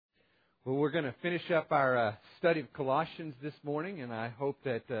Well, we're going to finish up our study of Colossians this morning, and I hope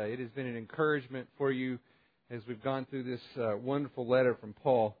that it has been an encouragement for you as we've gone through this wonderful letter from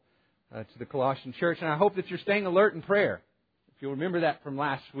Paul to the Colossian church. And I hope that you're staying alert in prayer. If you'll remember that from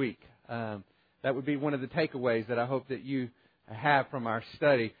last week, that would be one of the takeaways that I hope that you have from our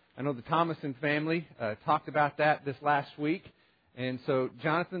study. I know the Thomason family talked about that this last week. And so,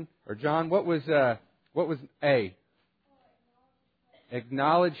 John, what was A?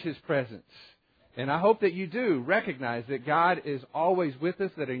 Acknowledge His presence. And I hope that you do recognize that God is always with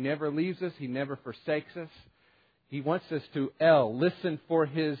us, that He never leaves us, He never forsakes us. He wants us to listen for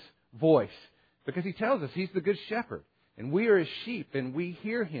His voice. Because He tells us He's the good shepherd. And we are His sheep, and we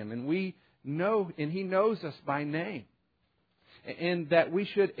hear Him, and we know, and He knows us by name. And that we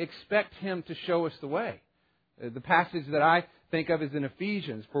should expect Him to show us the way. The passage that I think of is in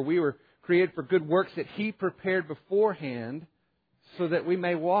Ephesians, for we were created for good works that He prepared beforehand so that we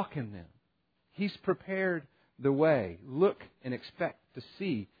may walk in them. He's prepared the way. Look and expect to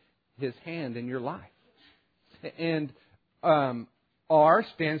see His hand in your life. And R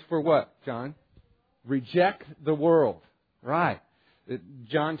stands for what, John? Reject the world. Right.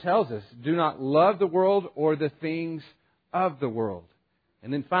 John tells us, do not love the world or the things of the world.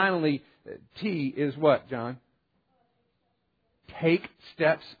 And then finally, T is what, John? Take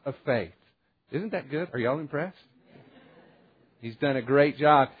steps of faith. Isn't that good? Are y'all impressed? He's done a great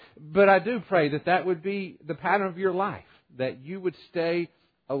job. But I do pray that that would be the pattern of your life, that you would stay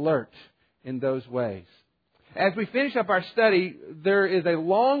alert in those ways. As we finish up our study, there is a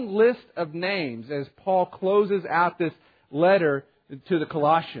long list of names as Paul closes out this letter to the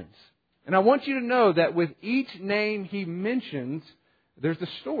Colossians. And I want you to know that with each name he mentions, there's a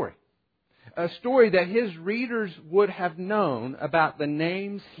story. A story that his readers would have known about the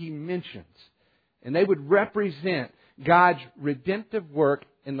names he mentions. And they would represent God's redemptive work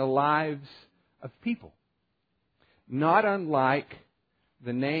in the lives of people. Not unlike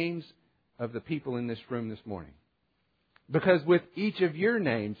the names of the people in this room this morning. Because with each of your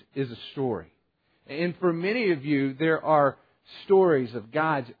names is a story. And for many of you, there are stories of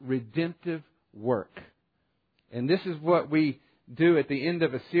God's redemptive work. And this is what we do at the end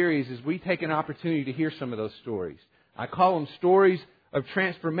of a series, is we take an opportunity to hear some of those stories. I call them stories of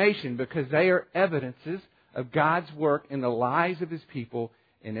transformation because they are evidences of God's work in the lives of His people.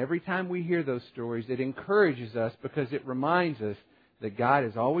 And every time we hear those stories, it encourages us because it reminds us that God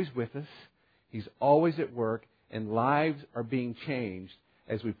is always with us. He's always at work, and lives are being changed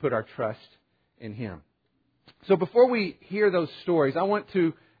as we put our trust in Him. So before we hear those stories, I want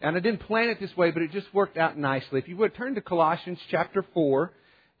to, and I didn't plan it this way, but it just worked out nicely. If you would, turn to Colossians chapter 4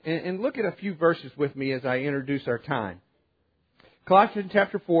 and look at a few verses with me as I introduce our time. Colossians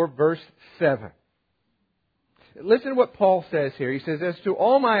chapter 4, verse 7. Listen to what Paul says here. He says, as to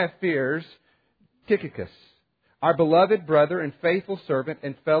all my affairs, Tychicus, our beloved brother and faithful servant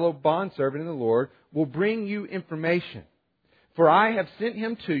and fellow bondservant in the Lord, will bring you information. For I have sent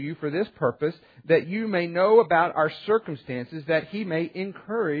him to you for this purpose, that you may know about our circumstances, that he may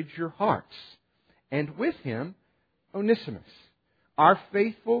encourage your hearts. And with him, Onesimus, our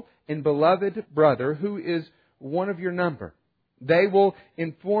faithful and beloved brother, who is one of your number. They will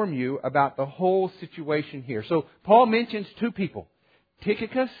inform you about the whole situation here. So Paul mentions two people,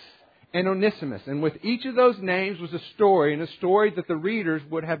 Tychicus and Onesimus. And with each of those names was a story, and a story that the readers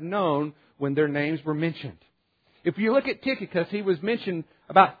would have known when their names were mentioned. If you look at Tychicus, he was mentioned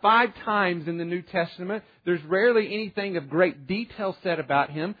about 5 times in the New Testament. There's rarely anything of great detail said about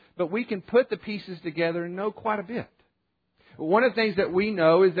him, but we can put the pieces together and know quite a bit. One of the things that we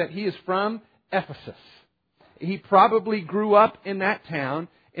know is that he is from Ephesus. He probably grew up in that town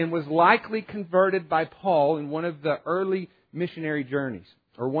and was likely converted by Paul in one of the early missionary journeys,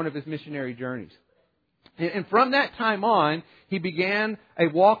 or one of his missionary journeys. And from that time on, he began a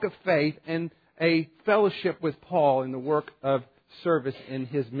walk of faith and a fellowship with Paul in the work of service in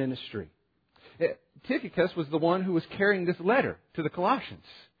his ministry. Tychicus was the one who was carrying this letter to the Colossians.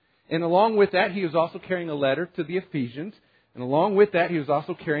 And along with that, he was also carrying a letter to the Ephesians. And along with that, he was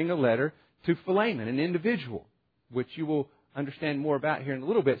also carrying a letter to Philemon, an individual, which you will understand more about here in a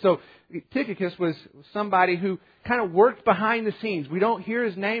little bit. So Tychicus was somebody who kind of worked behind the scenes. We don't hear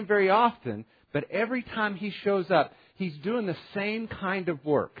his name very often, but every time he shows up, he's doing the same kind of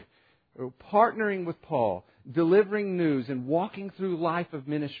work. Partnering with Paul, delivering news, and walking through life of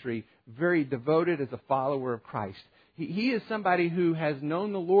ministry, very devoted as a follower of Christ. He is somebody who has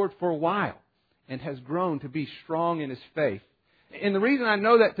known the Lord for a while and has grown to be strong in his faith. And the reason I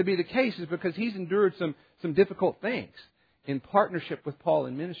know that to be the case is because he's endured some difficult things in partnership with Paul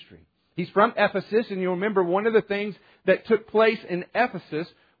in ministry. He's from Ephesus, and you'll remember one of the things that took place in Ephesus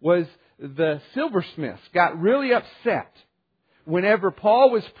was the silversmiths got really upset whenever Paul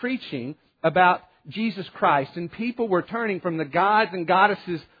was preaching about Jesus Christ and people were turning from the gods and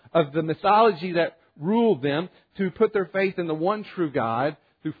goddesses of the mythology that ruled them to put their faith in the one true God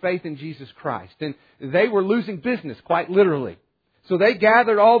through faith in Jesus Christ. And they were losing business, quite literally. So they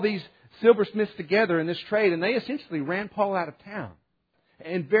gathered all these silversmiths together in this trade, and they essentially ran Paul out of town.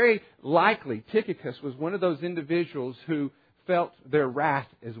 And very likely, Tychicus was one of those individuals who felt their wrath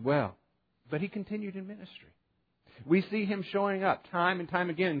as well. But he continued in ministry. We see him showing up time and time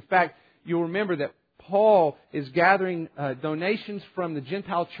again. In fact, you'll remember that Paul is gathering donations from the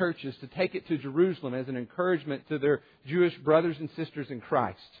Gentile churches to take it to Jerusalem as an encouragement to their Jewish brothers and sisters in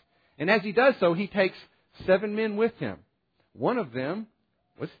Christ. And as he does so, he takes 7 men with him. One of them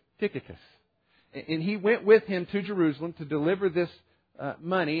was Tychicus. And he went with him to Jerusalem to deliver this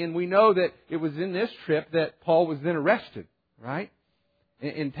money. And we know that it was in this trip that Paul was then arrested, right?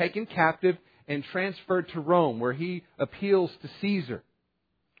 And taken captive and transferred to Rome, where he appeals to Caesar,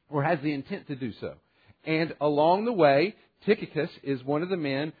 or has the intent to do so. And along the way, Tychicus is one of the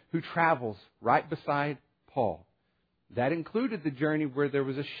men who travels right beside Paul. That included the journey where there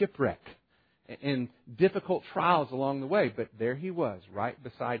was a shipwreck and difficult trials along the way. But there he was, right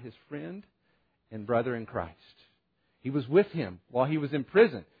beside his friend and brother in Christ. He was with him while he was in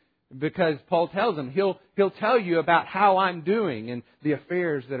prison, because Paul tells him, he'll tell you about how I'm doing and the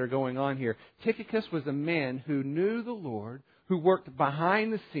affairs that are going on here. Tychicus was a man who knew the Lord, who worked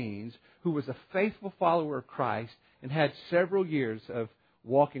behind the scenes, who was a faithful follower of Christ, and had several years of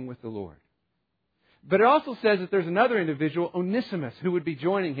walking with the Lord. But it also says that there's another individual, Onesimus, who would be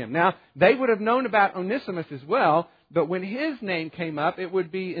joining him. Now, they would have known about Onesimus as well, but when his name came up, it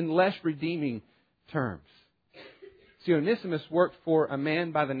would be in less redeeming terms. See, Onesimus worked for a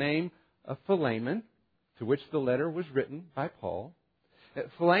man by the name of Philemon, to which the letter was written by Paul.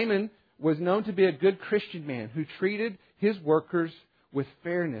 Philemon was known to be a good Christian man who treated his workers with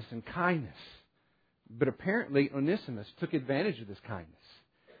fairness and kindness. But apparently Onesimus took advantage of this kindness.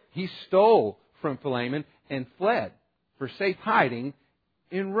 He stole from Philemon and fled for safe hiding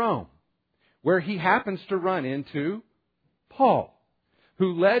in Rome, where he happens to run into Paul,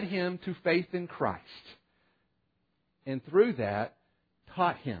 who led him to faith in Christ. And through that,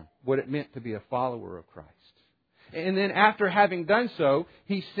 taught him what it meant to be a follower of Christ. And then after having done so,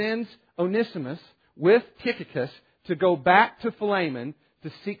 he sends Onesimus with Tychicus to go back to Philemon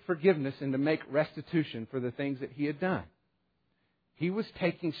to seek forgiveness and to make restitution for the things that he had done. He was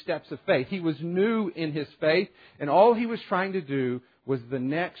taking steps of faith. He was new in his faith, and all he was trying to do was the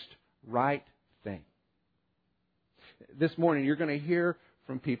next right thing. This morning, you're going to hear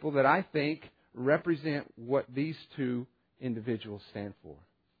from people that I think represent what these two individuals stand for.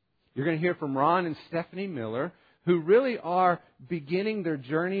 You're going to hear from Ron and Stephanie Miller, who really are beginning their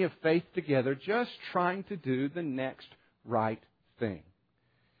journey of faith together, just trying to do the next right thing.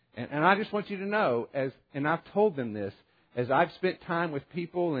 And I just want you to know, and I've told them this, as I've spent time with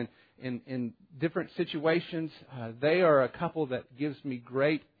people in different situations, they are a couple that gives me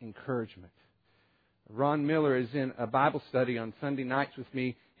great encouragement. Ron Miller is in a Bible study on Sunday nights with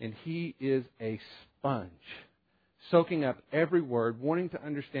me, and he is a sponge, soaking up every word, wanting to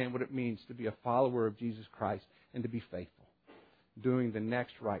understand what it means to be a follower of Jesus Christ and to be faithful, doing the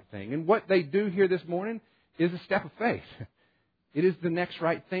next right thing. And what they do here this morning is a step of faith. It is the next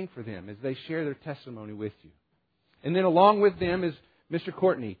right thing for them as they share their testimony with you. And then along with them is Mr.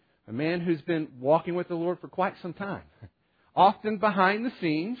 Courtney, a man who's been walking with the Lord for quite some time, often behind the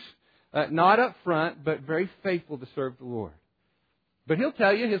scenes, not up front, but very faithful to serve the Lord. But he'll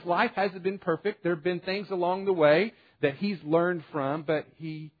tell you his life hasn't been perfect. There have been things along the way that he's learned from, but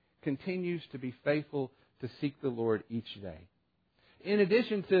he continues to be faithful to seek the Lord each day. In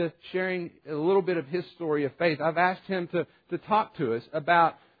addition to sharing a little bit of his story of faith, I've asked him to talk to us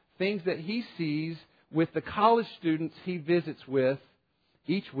about things that he sees with the college students he visits with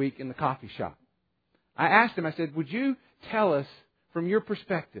each week in the coffee shop. I asked him, I said, would you tell us from your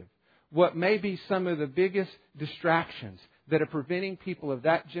perspective what may be some of the biggest distractions that are preventing people of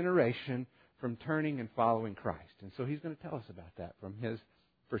that generation from turning and following Christ? And so he's going to tell us about that from his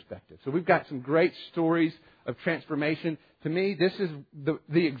perspective. So we've got some great stories of transformation. To me, this is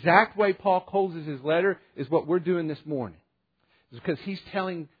the exact way Paul closes his letter is what we're doing this morning. It's because he's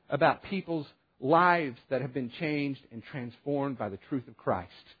telling about people's lives that have been changed and transformed by the truth of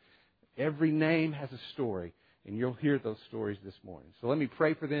Christ. Every name has a story, and you'll hear those stories this morning. So let me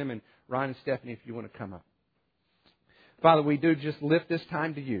pray for them, and Ryan and Stephanie, if you want to come up. Father, we do just lift this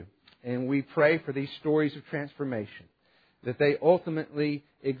time to you, and we pray for these stories of transformation, that they ultimately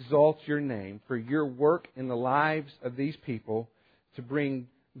exalt your name for your work in the lives of these people to bring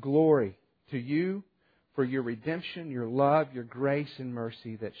glory to you for your redemption, your love, your grace and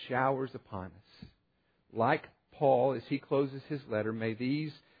mercy that showers upon us. Like Paul, as he closes his letter, may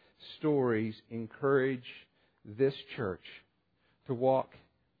these stories encourage this church to walk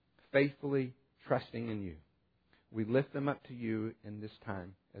faithfully, trusting in you. We lift them up to you in this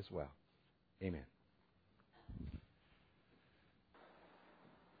time as well. Amen.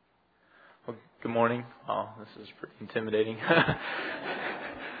 Well, good morning. Oh, this is pretty intimidating.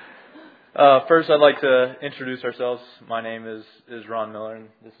 First, I'd like to introduce ourselves. My name is Ron Miller, and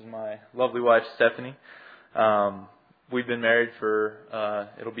this is my lovely wife, Stephanie. We've been married for,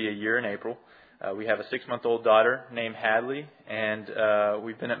 it'll be a year in April. We have a 6-month-old daughter named Hadley, and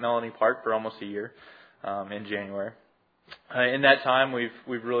we've been at Melanie Park for almost a year in January. In that time,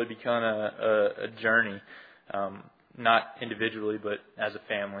 we've really begun a journey, not individually, but as a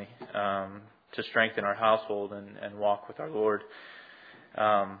family, to strengthen our household and walk with our Lord.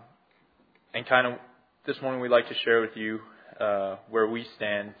 And kind of this morning we'd like to share with you where we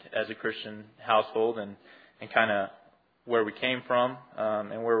stand as a Christian household and kind of where we came from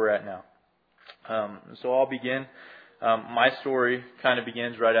and where we're at now. So I'll begin. My story kind of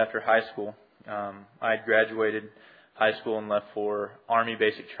begins right after high school. I had graduated high school and left for Army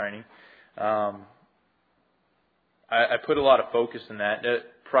basic training. I put a lot of focus in that.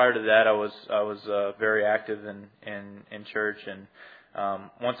 Prior to that, I was very active in church, and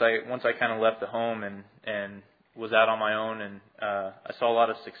once I kind of left the home and was out on my own, and I saw a lot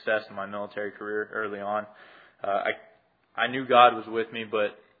of success in my military career early on. I knew God was with me,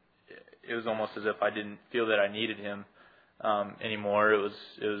 but it was almost as if I didn't feel that I needed Him anymore. It was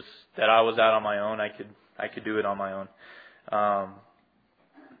that I was out on my own. I could do it on my own.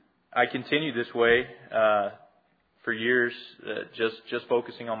 I continued this way for years, just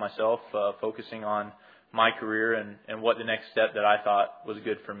focusing on myself, focusing on my career and what the next step that I thought was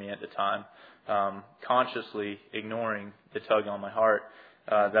good for me at the time, consciously ignoring the tug on my heart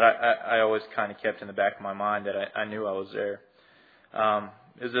that I always kind of kept in the back of my mind, that I knew I was there.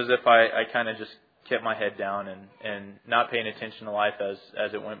 It was as if I kind of just kept my head down and not paying attention to life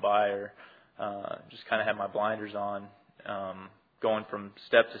as it went by, or just kind of had my blinders on, going from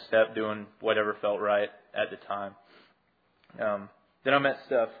step to step, doing whatever felt right at the time. Then I met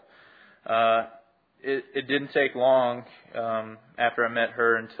Steph. It didn't take long after I met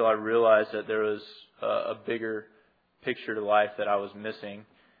her until I realized that there was a bigger picture to life that I was missing,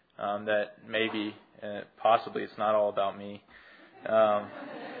 that maybe, possibly, it's not all about me. But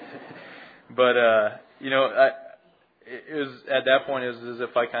it was at that point, it was as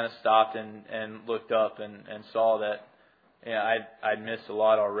if I kind of stopped and looked up and saw that I'd missed a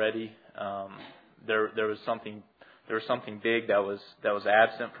lot already. There was something big that was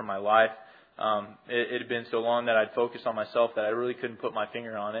absent from my life. It had been so long that I'd focused on myself that I really couldn't put my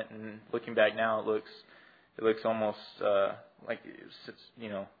finger on it. And looking back now, it looks almost like it's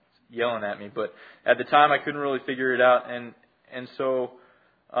yelling at me. But at the time, I couldn't really figure it out. And so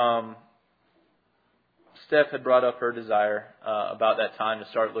Steph had brought up her desire about that time to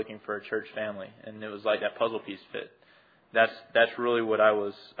start looking for a church family, and it was like that puzzle piece fit. That's really what I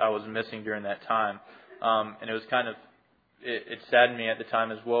was missing during that time, and it was kind of. It saddened me at the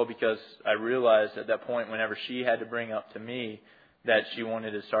time as well, because I realized at that point, whenever she had to bring up to me that she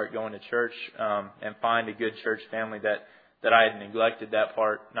wanted to start going to church and find a good church family, that I had neglected that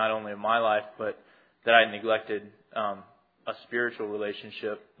part, not only of my life, but that I had neglected a spiritual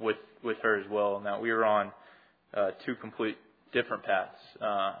relationship with her as well, and that we were on two complete different paths.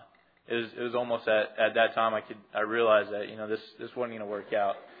 It was almost at that time I realized that this wasn't going to work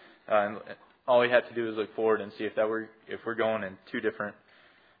out. And all we have to do is look forward and see if we're going in two different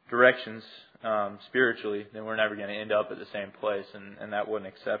directions spiritually, then we're never going to end up at the same place, and that wasn't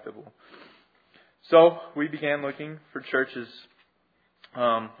acceptable. So we began looking for churches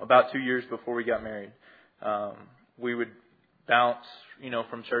about 2 years before we got married. We would bounce,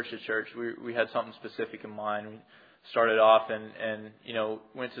 from church to church. We had something specific in mind. We started off and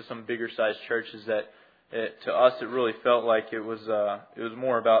went to some bigger sized churches that to us it really felt like it was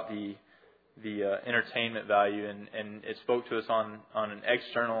more about the entertainment value, and it spoke to us on an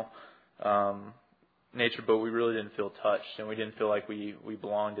external nature, but we really didn't feel touched, and we didn't feel like we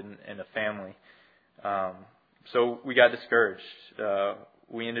belonged in a family. So we got discouraged.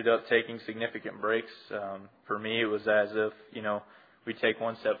 We ended up taking significant breaks. For me, it was as if we'd take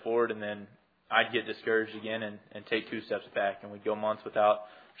one step forward, and then I'd get discouraged again and take 2 steps back, and we'd go months without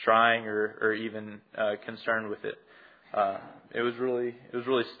trying or even concerned with it. It was really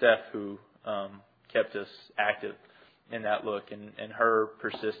Steph who kept us active in that look, and her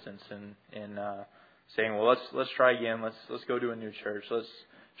persistence in saying, well, let's try again. Let's go to a new church. Let's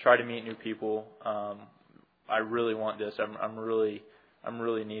try to meet new people. I really want this. I'm really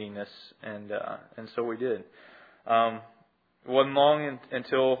needing this, and so we did. It wasn't long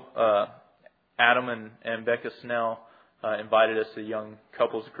until Adam and Becca Snell invited us to a young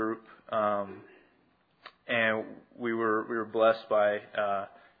couples group, and we were blessed by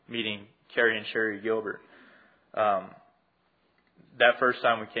meeting Carrie and Sherry Gilbert. That first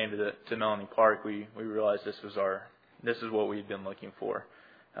time we came to Melanie Park, we realized this is what we had been looking for.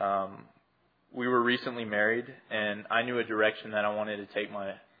 We were recently married, and I knew a direction that I wanted to take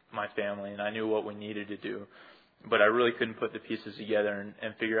my family, and I knew what we needed to do, but I really couldn't put the pieces together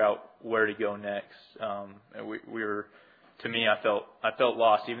and figure out where to go next. And we were, to me, I felt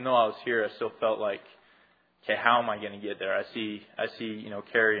lost. Even though I was here, I still felt like, okay, how am I going to get there? I see,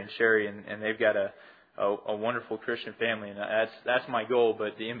 Carrie and Sherry, and they've got a wonderful Christian family, and that's my goal.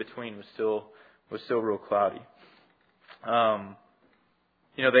 But the in between was still real cloudy.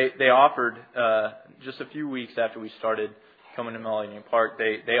 They offered just a few weeks after we started coming to Melanie Park.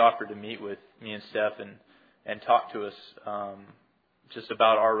 They offered to meet with me and Steph and talk to us just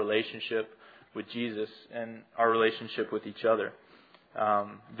about our relationship with Jesus and our relationship with each other.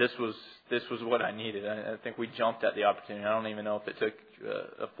 This was what I needed. I think we jumped at the opportunity. I don't even know if it took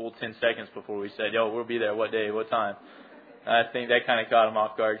a full 10 seconds before we said, "Yo, we'll be there. What day? What time?" I think that kind of caught them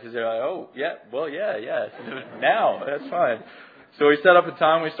off guard because they're like, "Oh, yeah, well, yeah, now that's fine." So we set up a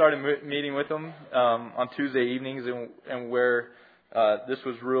time. We started meeting with them on Tuesday evenings, and where this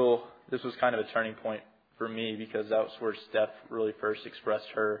was kind of a turning point for me, because that was where Steph really first expressed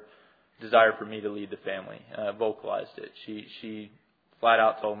her desire for me to lead the family, vocalized it. She flat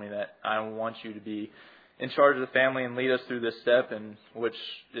out told me that I want you to be in charge of the family and lead us through this step, and which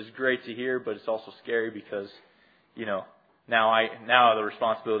is great to hear, but it's also scary because, now the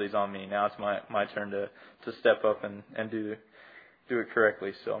responsibility is on me. Now it's my turn to step up and do it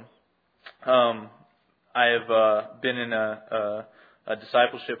correctly. So, I have been in a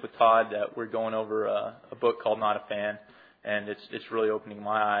discipleship with Todd that we're going over a book called Not a Fan, and it's really opening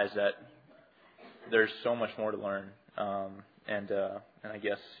my eyes that there's so much more to learn. And I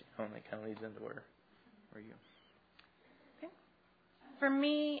guess that kind of leads into where you go. Okay. For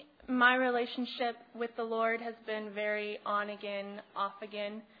me, my relationship with the Lord has been very on again, off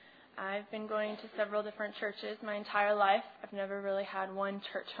again. I've been going to several different churches my entire life. I've never really had one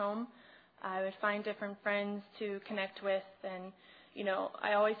church home. I would find different friends to connect with, and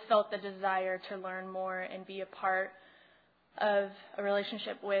I always felt the desire to learn more and be a part of a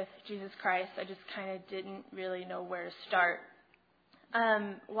relationship with Jesus Christ. I just kind of didn't really know where to start.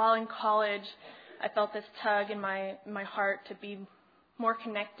 While in college, I felt this tug in my heart to be more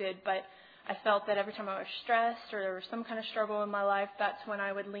connected, but I felt that every time I was stressed or there was some kind of struggle in my life, that's when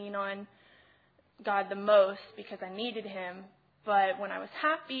I would lean on God the most because I needed Him. But when I was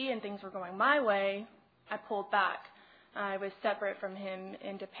happy and things were going my way, I pulled back. I was separate from Him,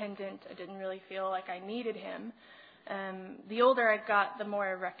 independent. I didn't really feel like I needed Him. The older I got, the more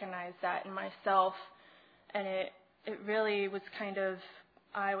I recognized that in myself, and it really was kind of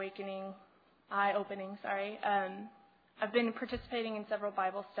eye-opening. I've been participating in several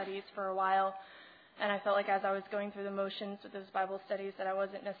Bible studies for a while, and I felt like as I was going through the motions with those Bible studies that I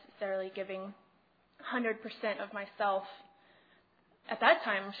wasn't necessarily giving 100% of myself. At that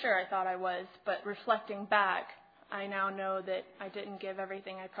time, sure, I thought I was, but reflecting back, I now know that I didn't give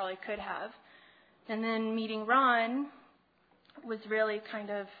everything I probably could have. And then meeting Ron was really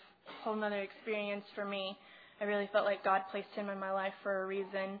kind of a whole nother experience for me. I really felt like God placed him in my life for a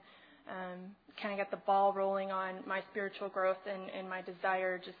reason. Kind of got the ball rolling on my spiritual growth, and my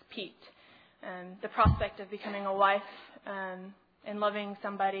desire just peaked. The prospect of becoming a wife and loving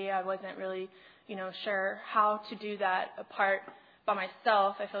somebody, I wasn't really, sure how to do that apart by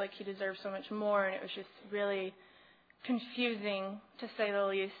myself. I feel like he deserved so much more, and it was just really confusing, to say the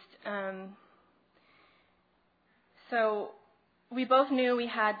least. So we both knew we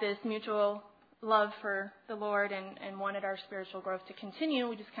had this mutual love for the Lord and wanted our spiritual growth to continue.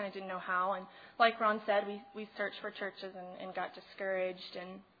 We just kind of didn't know how. And like Ron said, we searched for churches and got discouraged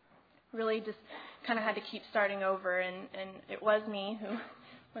and really just kind of had to keep starting over. And it was me who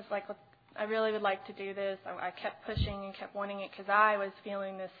was like, look, I really would like to do this. I kept pushing and kept wanting it because I was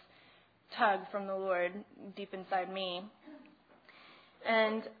feeling this tug from the Lord deep inside me.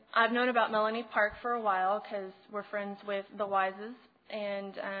 And I've known about Melanie Park for a while because we're friends with the Wises.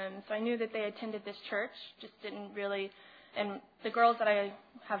 And so I knew that they attended this church, just didn't really, and the girls that I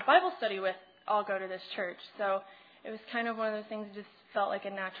have Bible study with all go to this church. So it was kind of one of those things that just felt like a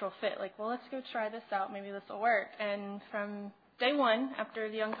natural fit. Like, well, let's go try this out. Maybe this will work. And from day one, after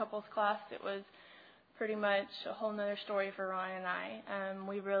the young couples class, it was pretty much a whole nother story for Ron and I.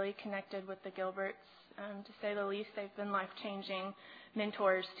 We really connected with the Gilberts, to say the least. They've been life-changing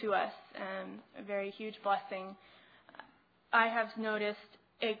mentors to us, a very huge blessing. I have noticed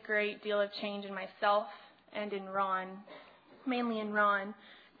a great deal of change in myself and in Ron, mainly in Ron.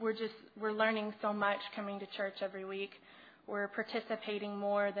 We're learning so much coming to church every week. We're participating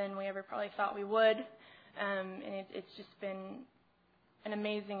more than we ever probably thought we would, and it's just been an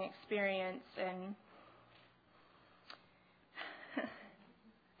amazing experience. And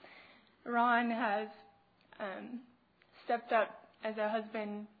Ron has stepped up as a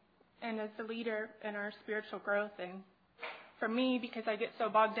husband and as a leader in our spiritual growth. And for me, because I get so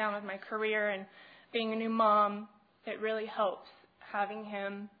bogged down with my career and being a new mom, it really helps having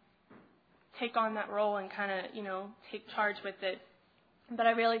him take on that role and kind of, take charge with it. But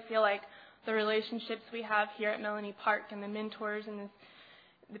I really feel like the relationships we have here at Melanie Park and the mentors and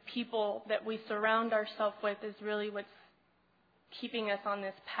the people that we surround ourselves with is really what's keeping us on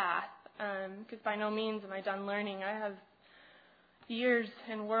this path. Because by no means am I done learning. I have years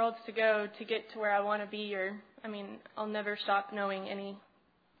and worlds to go to get to where I want to be. I'll never stop knowing any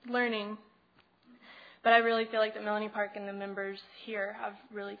learning. But I really feel like the Melanie Park and the members here have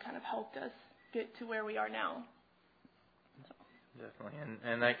really kind of helped us get to where we are now. Definitely,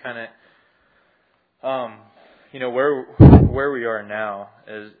 and that kind of, where we are now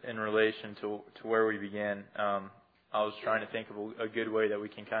is in relation to where we began. I was trying to think of a good way that we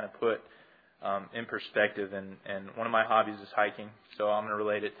can kind of put in perspective, and one of my hobbies is hiking, so I'm going to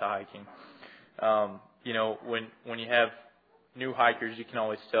relate it to hiking. When you have new hikers, you can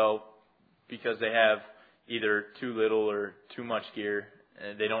always tell because they have either too little or too much gear.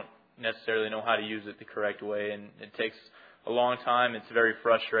 They don't necessarily know how to use it the correct way, and it takes a long time. It's very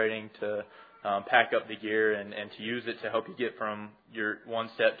frustrating to pack up the gear and to use it to help you get from your one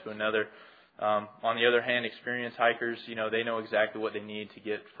step to another. On the other hand, experienced hikers, they know exactly what they need to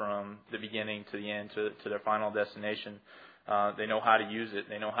get from the beginning to the end to their final destination. They know how to use it.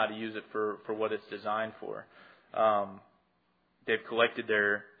 They know how to use it for what it's designed for. They've collected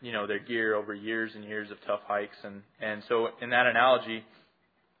their gear over years and years of tough hikes. And so in that analogy,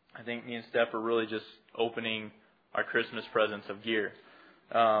 I think me and Steph are really just opening our Christmas presents of gear.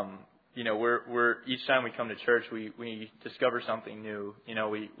 We're each time we come to church, we discover something new.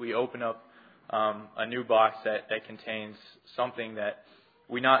 We open up a new box that contains something that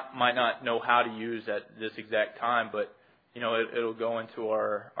we might not know how to use at this exact time, but it'll go into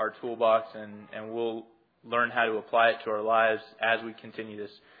our toolbox, and we'll learn how to apply it to our lives as we continue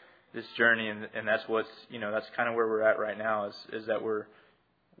this journey. And that's that's kind of where we're at right now is that we're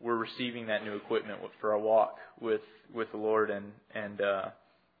receiving that new equipment for our walk with the Lord. And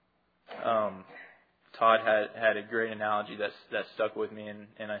Todd had a great analogy that stuck with me,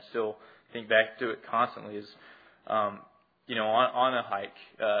 and I still think back to it constantly. Is on a hike,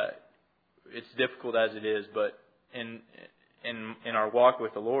 it's difficult as it is, but in our walk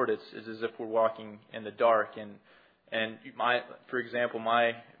with the Lord, it's as if we're walking in the dark. And for example,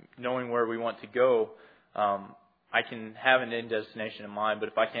 my knowing where we want to go, I can have an end destination in mind, but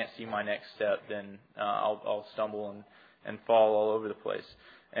if I can't see my next step, then I'll stumble and fall all over the place.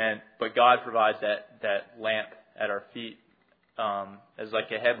 But God provides that lamp at our feet as like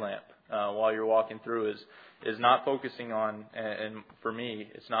a headlamp while you're walking through. Is not focusing on, and for me,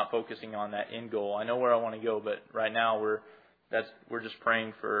 it's not focusing on that end goal. I know where I want to go, but right now we're just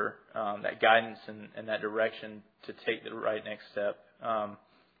praying for that guidance and that direction to take the right next step.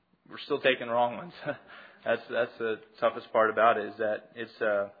 We're still taking the wrong ones. That's the toughest part about it, is that it's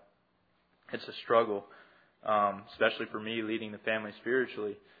a struggle, especially for me leading the family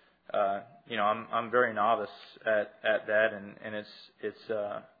spiritually. I'm very novice at that, and it's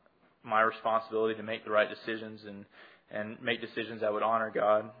my responsibility to make the right decisions and make decisions that would honor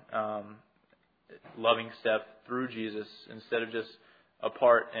God, loving Steph through Jesus instead of just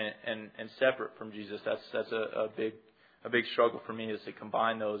apart and separate from Jesus. That's a big struggle for me, is to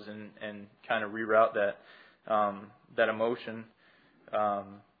combine those and kind of reroute that emotion. I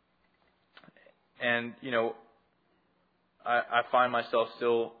find myself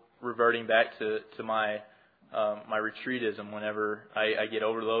still reverting back to my retreatism. Whenever I get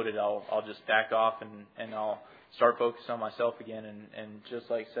overloaded, I'll just back off and I'll start focusing on myself again. And just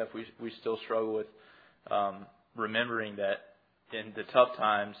like Steph, we still struggle with remembering that in the tough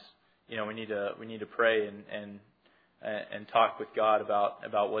times, we need to pray and talk with God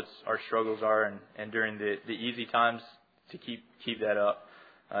about what our struggles are, and during the easy times to keep that up.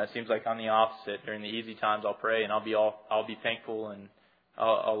 It seems like I'm the opposite. During the easy times, I'll pray and I'll be thankful and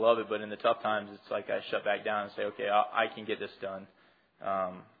I'll love it. But in the tough times, it's like I shut back down and say, okay, I can get this done.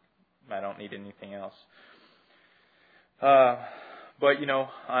 I don't need anything else. But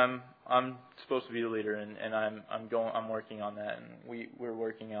I'm supposed to be the leader, and I'm working on that, and we're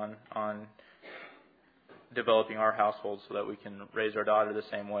working on developing our household so that we can raise our daughter the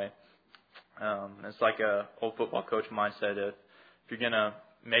same way. It's like a old football coach of mine said, if you're gonna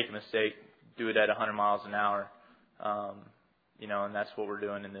make a mistake, do it at 100 miles an hour. And that's what we're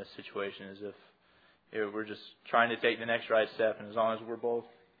doing in this situation. Is if we're just trying to take the next right step, and as long as we're both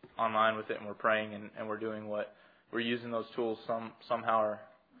online with it and we're praying and we're doing what we're using those tools somehow or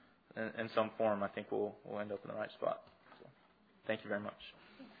in some form, I think we'll end up in the right spot. So, thank you very much.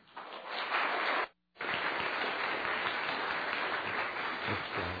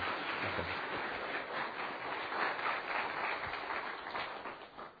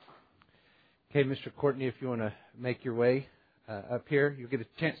 Okay, Mr. Courtney, if you want to make your way up here, you'll get a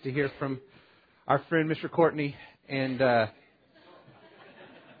chance to hear from our friend, Mr. Courtney. And I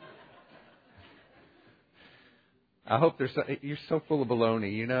hope you're so full of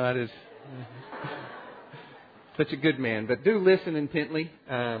baloney. That is such a good man. But do listen intently.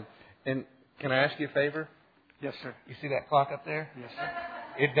 And can I ask you a favor? Yes, sir. You see that clock up there? Yes, sir.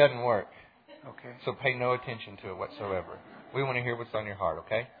 It doesn't work. Okay. So pay no attention to it whatsoever. We want to hear what's on your heart,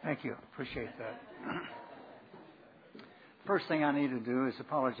 okay? Thank you. Appreciate that. First thing I need to do is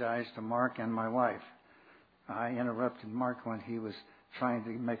apologize to Mark and my wife. I interrupted Mark when he was trying to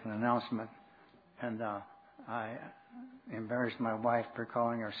make an announcement, and I embarrassed my wife by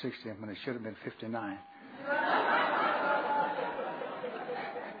calling her 60th when it should have been 59.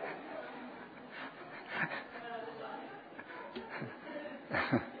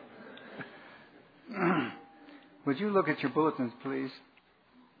 Would you look at your bulletins, please?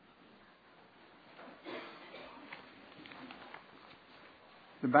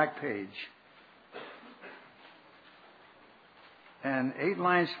 The back page. And 8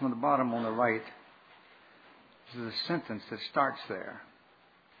 lines from the bottom on the right is the sentence that starts there.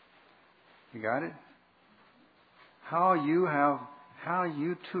 You got it? How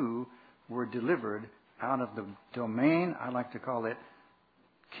you too were delivered out of the domain, I like to call it,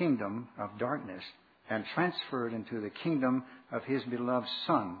 kingdom of darkness, and transferred into the kingdom of His beloved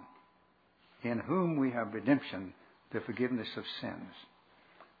Son, in whom we have redemption, the forgiveness of sins.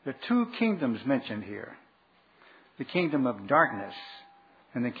 There are 2 kingdoms mentioned here, the kingdom of darkness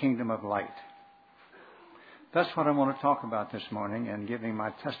and the kingdom of light. That's what I want to talk about this morning and giving my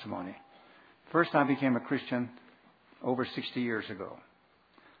testimony. First, I became a Christian over 60 years ago.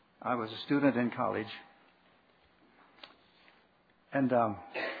 I was a student in college, and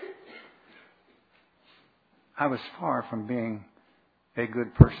I was far from being a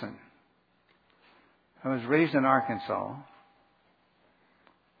good person. I was raised in Arkansas,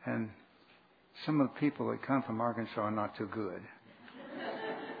 and some of the people that come from Arkansas are not too good.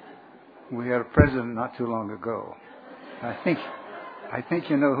 We had a president not too long ago. I think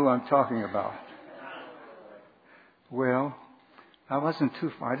you know who I'm talking about. Well, I wasn't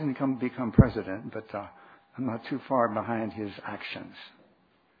too far. I didn't become president, but I'm not too far behind his actions.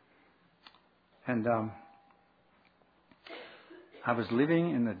 And I was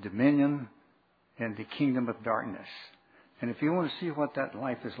living in the dominion and the kingdom of darkness. And if you want to see what that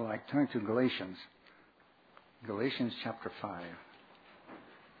life is like, turn to Galatians. Galatians chapter 5.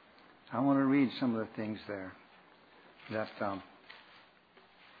 I want to read some of the things there that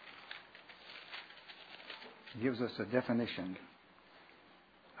gives us a definition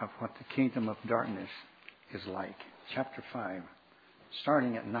of what the kingdom of darkness is like. Chapter 5,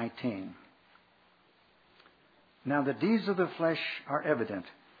 starting at 19. Now the deeds of the flesh are evident,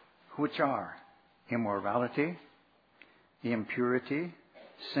 which are immorality, impurity,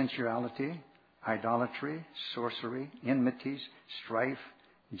 sensuality, idolatry, sorcery, enmities, strife,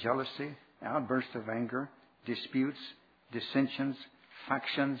 jealousy, outbursts of anger, disputes, dissensions,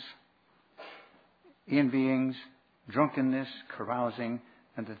 factions, envyings, drunkenness, carousing,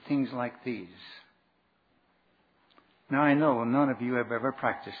 and the things like these. Now I know none of you have ever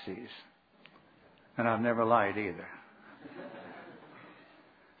practiced these. And I've never lied either.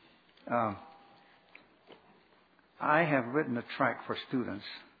 I have written a tract for students.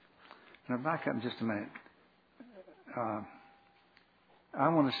 Now back up just a minute. I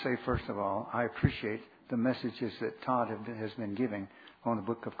want to say, first of all, I appreciate the messages that Todd has been giving on the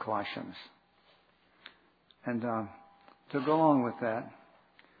book of Colossians. And to go along with that,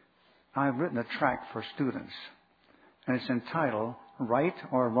 I've written a tract for students. And it's entitled, Right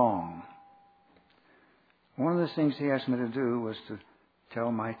or Wrong. One of the things he asked me to do was to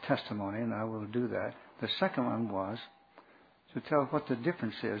tell my testimony, and I will do that. The second one was to tell what the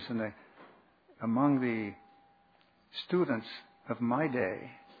difference is among the students of my day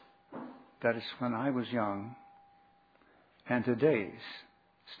that is when I was young and today's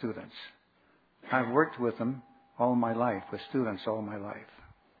students. I've worked with them all my life, with students all my life.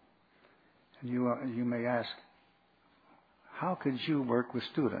 And you may ask, how could you work with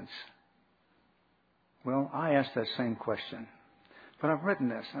students? Well, I asked that same question. But I've written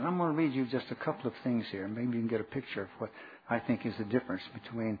this, and I'm going to read you just a couple of things here. Maybe you can get a picture of what I think is the difference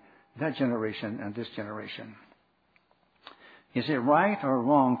between that generation and this generation. Is it right or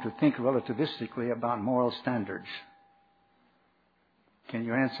wrong to think relativistically about moral standards? Can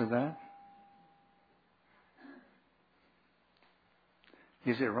you answer that?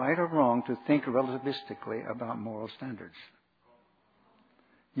 Is it right or wrong to think relativistically about moral standards?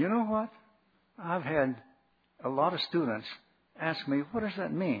 You know what? I've had a lot of students ask me, what does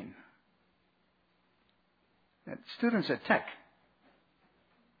that mean? Students at Tech.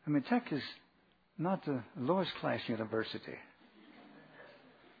 I mean, Tech is not the lowest class university.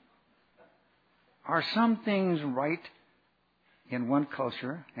 Are some things right in one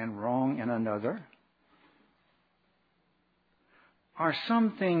culture and wrong in another? Are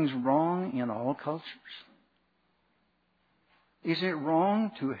some things wrong in all cultures? Is it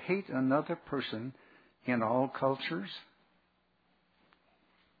wrong to hate another person in all cultures?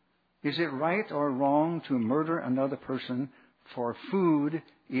 Is it right or wrong to murder another person for food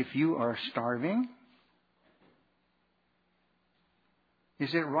if you are starving?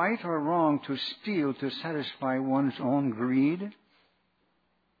 Is it right or wrong to steal to satisfy one's own greed?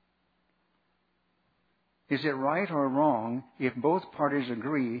 Is it right or wrong if both parties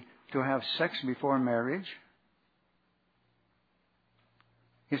agree to have sex before marriage?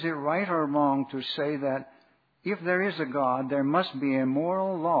 Is it right or wrong to say that if there is a God, there must be a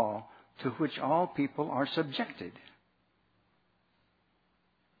moral law to which all people are subjected?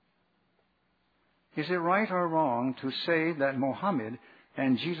 Is it right or wrong to say that Mohammed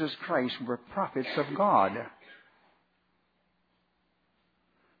and Jesus Christ were prophets of God?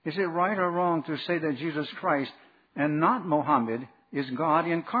 Is it right or wrong to say that Jesus Christ and not Mohammed is God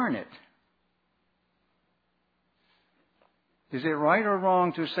incarnate? Is it right or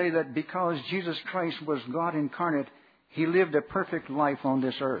wrong to say that because Jesus Christ was God incarnate, He lived a perfect life on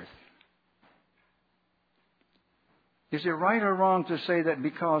this earth? Is it right or wrong to say that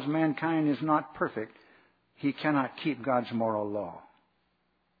because mankind is not perfect, he cannot keep God's moral law?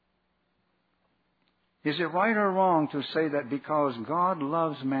 Is it right or wrong to say that because God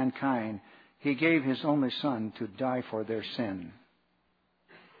loves mankind, He gave His only Son to die for their sin?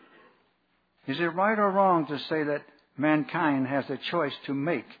 Is it right or wrong to say that mankind has a choice to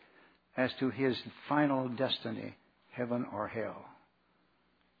make as to his final destiny, heaven or hell?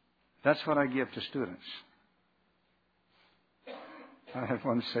 That's what I give to students. I had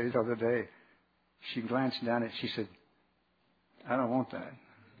one say the other day, she glanced down at it, she said, I don't want that.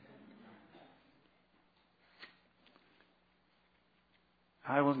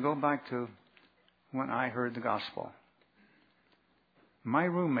 I will go back to when I heard the gospel. My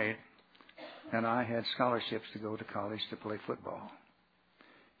roommate and I had scholarships to go to college to play football.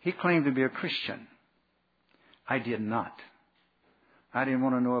 He claimed to be a Christian. I did not. I didn't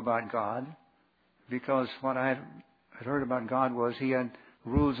want to know about God because what I had heard about God was He had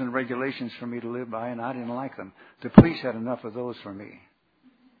rules and regulations for me to live by, and I didn't like them. The police had enough of those for me.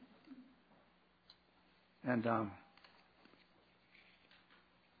 And I'll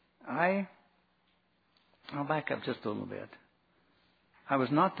back up just a little bit. I was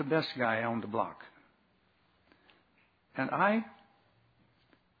not the best guy on the block. And I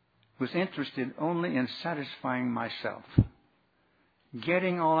was interested only in satisfying myself,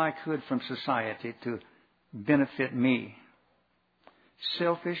 getting all I could from society to benefit me.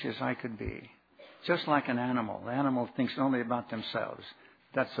 Selfish as I could be, just like an animal. The animal thinks only about themselves.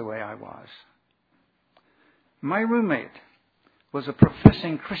 That's the way I was. My roommate was a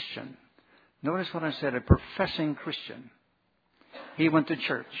professing Christian. Notice what I said, a professing Christian. He went to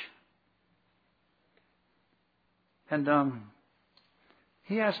church. And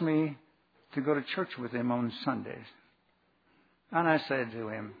he asked me to go to church with him on Sundays. And I said to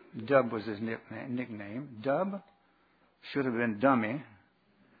him, Dub was his nickname. Dub should have been Dummy.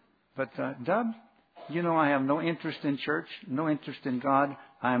 But Dub, you know I have no interest in church, no interest in God.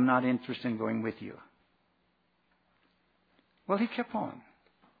 I am not interested in going with you. Well, he kept on.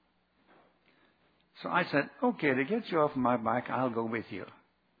 So I said, okay, to get you off my back, I'll go with you.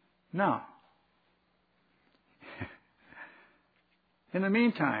 Now, in the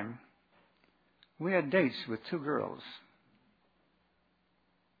meantime, we had dates with two girls.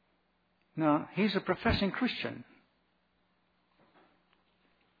 Now, he's a professing Christian.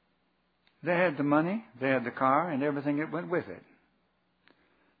 They had the money, they had the car, and everything that went with it.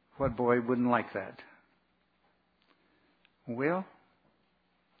 What boy wouldn't like that? Well,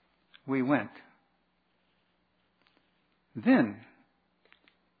 we went. Then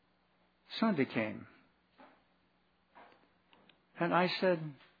Sunday came. And I said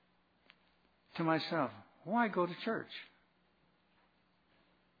to myself, why go to church?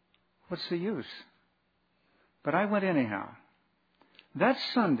 What's the use? But I went anyhow. That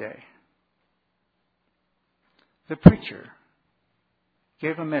Sunday, the preacher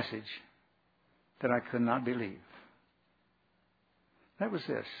gave a message that I could not believe. That was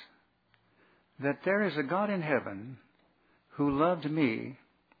this: that there is a God in heaven who loved me,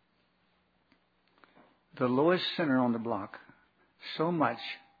 the lowest sinner on the block, so much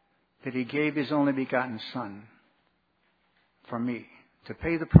that He gave His only begotten Son for me to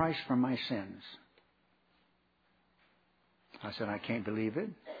pay the price for my sins. I said, I can't believe it.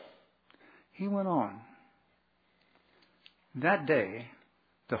 He went on. That day,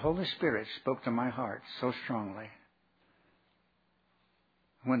 the Holy Spirit spoke to my heart so strongly.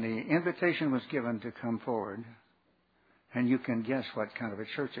 When the invitation was given to come forward, and you can guess what kind of a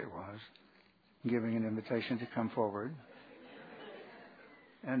church it was, giving an invitation to come forward.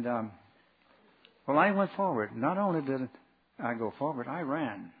 And, well, I went forward. Not only did I go forward, I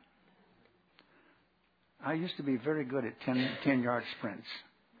ran. I used to be very good at 10-yard sprints.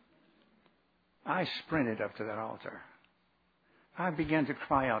 I sprinted up to that altar. I began to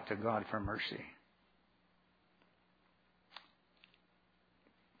cry out to God for mercy.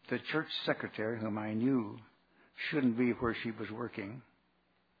 The church secretary, whom I knew shouldn't be where she was working,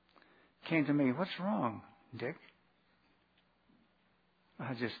 came to me, what's wrong, Dick?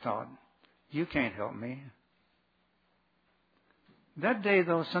 I just thought, you can't help me. That day,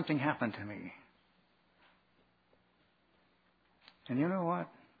 though, something happened to me. And you know what?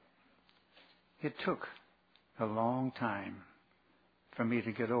 It took a long time for me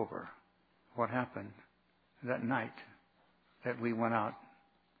to get over what happened that night that we went out.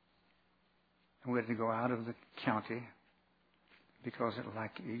 We had to go out of the county because it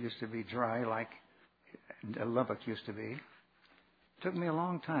used to be dry like Lubbock used to be. It took me a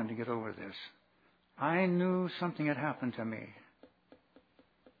long time to get over this. I knew something had happened to me,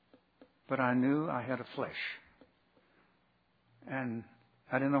 but I knew I had a flesh. And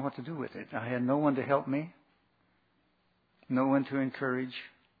I didn't know what to do with it. I had no one to help me, no one to encourage,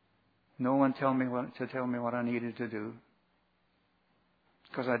 no one to tell me what I needed to do,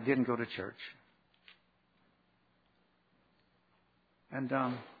 because I didn't go to church. And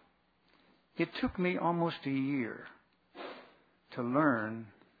it took me almost a year to learn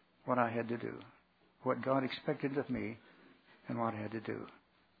what I had to do, what God expected of me, and what I had to do.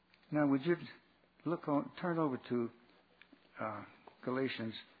 Now, would you turn over to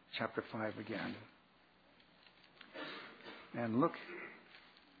Galatians chapter 5 again, and look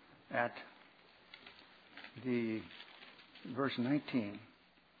at the verse 19.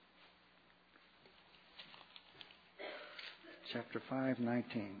 Chapter 5,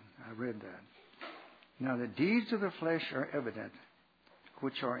 19. I read that. Now the deeds of the flesh are evident,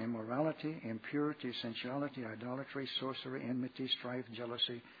 which are immorality, impurity, sensuality, idolatry, sorcery, enmity, strife,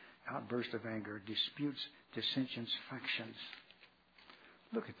 jealousy, outburst of anger, disputes, dissensions, factions.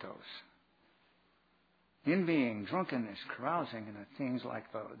 Look at those. Envying, drunkenness, carousing, and things like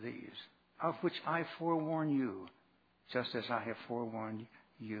these, of which I forewarn you, just as I have forewarned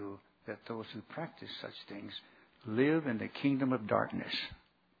you, that those who practice such things live in the kingdom of darkness.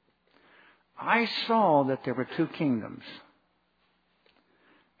 I saw that there were two kingdoms.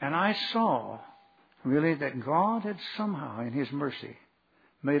 And I saw really that God had somehow, in His mercy,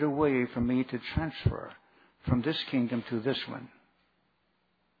 made a way for me to transfer from this kingdom to this one.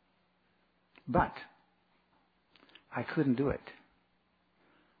 But I couldn't do it.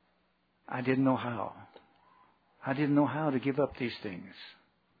 I didn't know how. I didn't know how to give up these things.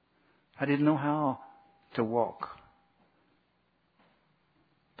 I didn't know how to walk.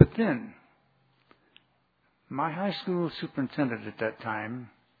 But then, my high school superintendent at that time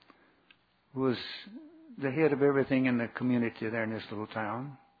was the head of everything in the community there in this little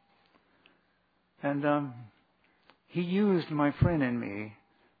town. And he used my friend and me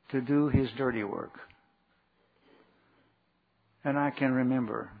to do his dirty work. And I can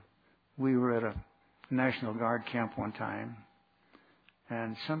remember we were at a National Guard camp one time,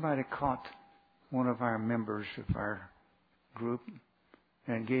 and somebody caught one of our members of our group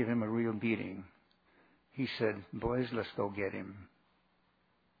and gave him a real beating. He said, "Boys, let's go get him."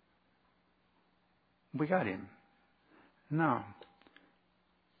 We got him. Now,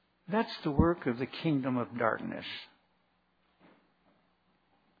 that's the work of the kingdom of darkness.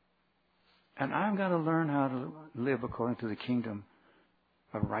 And I've got to learn how to live according to the kingdom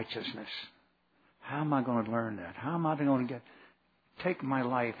of righteousness. How am I going to learn that? How am I going to take my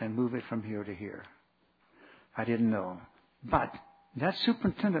life and move it from here to here? I didn't know. But that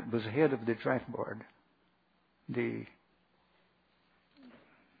superintendent was head of the draft board.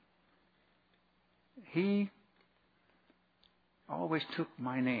 He always took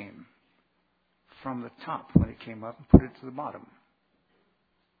my name from the top when it came up and put it to the bottom.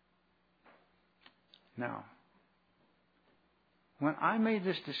 Now, when I made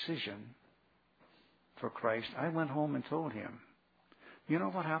this decision for Christ, I went home and told him. You know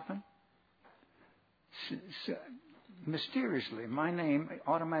what happened? Mysteriously, my name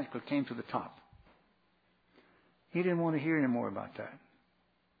automatically came to the top. He didn't want to hear any more about that.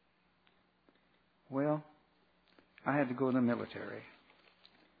 Well, I had to go to the military.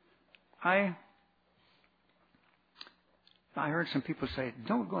 I heard some people say,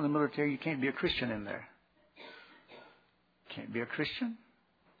 don't go in the military, you can't be a Christian in there. Can't be a Christian?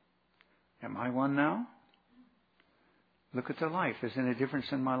 Am I one now? Look at the life. Is there any difference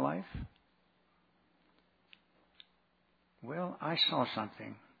in my life? Well, I saw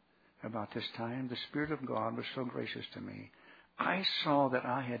something about this time. The Spirit of God was so gracious to me. I saw that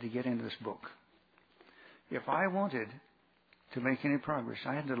I had to get into this book. If I wanted to make any progress,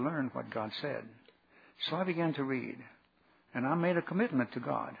 I had to learn what God said. So I began to read. And I made a commitment to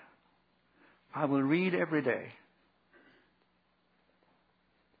God. I will read every day.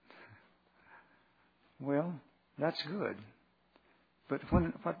 Well, that's good. But if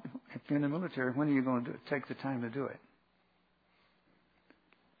you're in the military, when are you going to take the time to do it?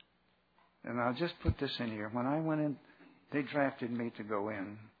 And I'll just put this in here. When I went in, they drafted me to go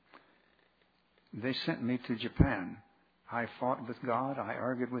in. They sent me to Japan. I fought with God. I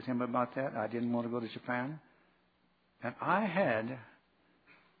argued with him about that. I didn't want to go to Japan. And I had,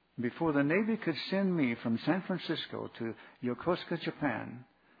 before the Navy could send me from San Francisco to Yokosuka, Japan,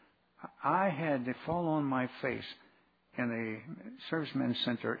 I had to fall on my face in the Servicemen's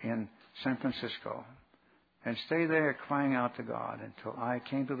Center in San Francisco and stay there crying out to God until I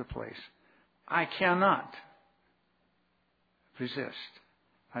came to the place. I cannot resist.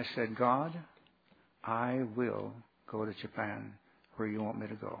 I said, God, I will go to Japan where you want me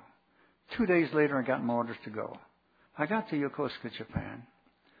to go. 2 days later, I got my orders to go. I got to Yokosuka, Japan,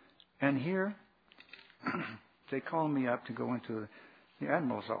 and here they called me up to go into the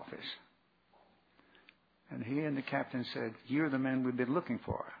Admiral's office. And he and the captain said, you're the man we've been looking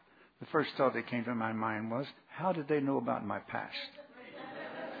for. The first thought that came to my mind was, how did they know about my past?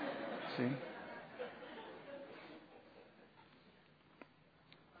 See?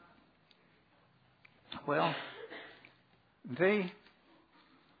 Well, they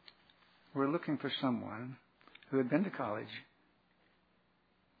were looking for someone who had been to college,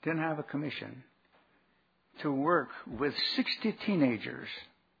 didn't have a commission, to work with 60 teenagers.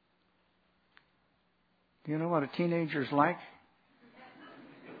 Do you know what a teenager's like?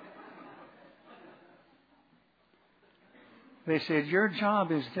 They said, your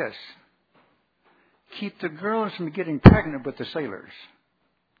job is this. Keep the girls from getting pregnant with the sailors.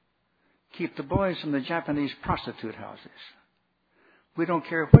 Keep the boys from the Japanese prostitute houses. We don't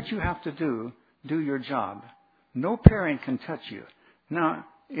care what you have to do your job. No parent can touch you. Now,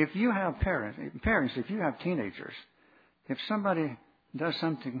 if you have parents, if you have teenagers, if somebody does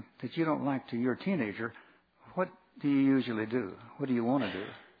something that you don't like to your teenager, what do you usually do? What do you want to do?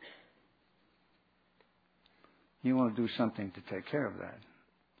 You want to do something to take care of that.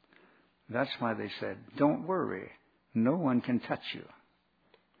 That's why they said, don't worry. No one can touch you.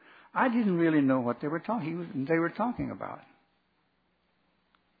 I didn't really know what they were talking about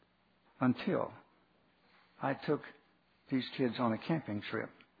until I took these kids on a camping trip.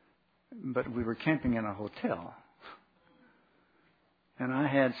 But we were camping in a hotel. And I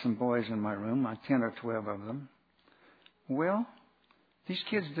had some boys in my room, 10 or 12 of them. Well, these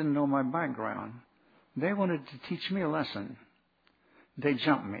kids didn't know my background. They wanted to teach me a lesson. They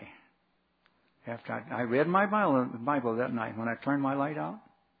jumped me. After I read my Bible that night when I turned my light out,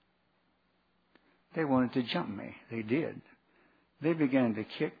 they wanted to jump me. They did. They began to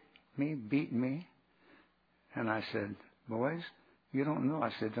kick me, beat me. And I said, boys, you don't know.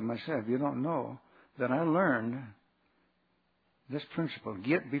 I said to myself, you don't know that I learned this principle.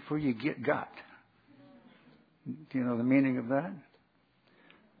 Get before you get got. Do you know the meaning of that?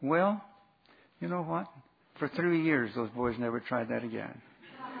 Well, you know what? For 3 years, those boys never tried that again.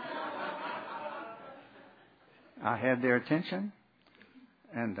 I had their attention.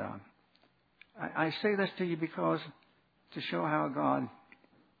 And I say this to you because to show how God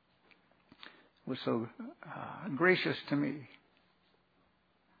was so gracious to me.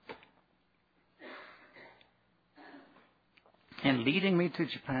 in leading me to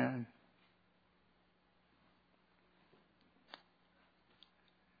Japan,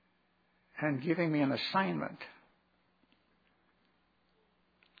 and giving me an assignment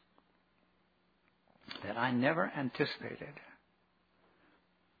that I never anticipated.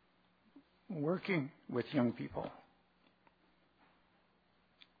 Working with young people.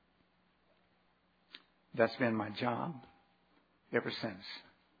 That's been my job ever since.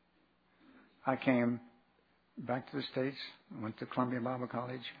 I came back to the States, went to Columbia Bible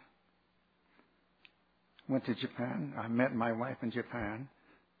College, went to Japan. I met my wife in Japan,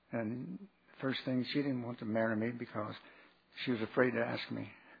 and first thing, she didn't want to marry me because she was afraid to ask me.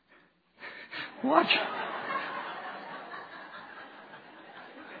 What?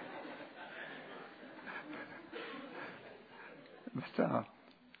 But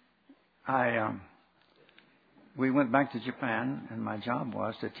we went back to Japan, and my job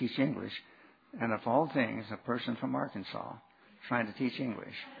was to teach English. And of all things, a person from Arkansas trying to teach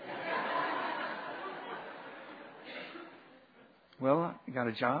English. Well, I got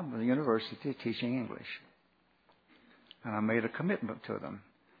a job at the university teaching English. And I made a commitment to them.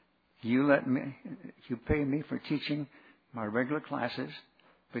 You pay me for teaching my regular classes,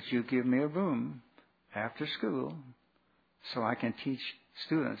 but you give me a room after school so I can teach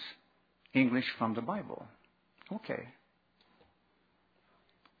students English from the Bible. Okay.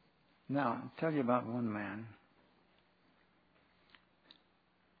 Now, I'll tell you about one man.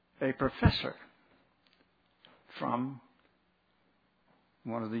 A professor from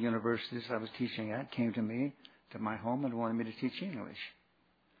one of the universities I was teaching at came to me, to my home, and wanted me to teach English.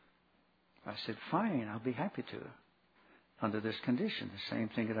 I said, fine, I'll be happy to, under this condition, the same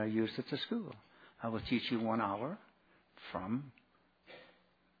thing that I used at the school. I will teach you 1 hour from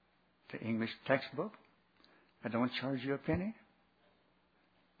the English textbook. I don't charge you a penny.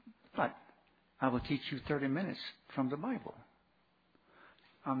 But I will teach you 30 minutes from the Bible.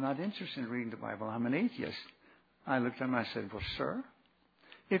 I'm not interested in reading the Bible. I'm an atheist. I looked at him and I said, well, sir,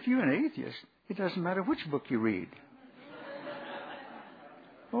 if you're an atheist, it doesn't matter which book you read.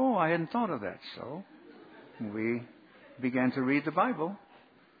 Oh, I hadn't thought of that. So we began to read the Bible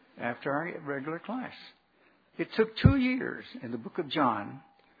after our regular class. It took 2 years in the book of John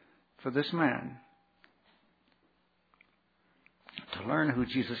for this man to learn who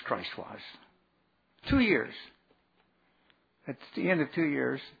Jesus Christ was. 2 years. At the end of 2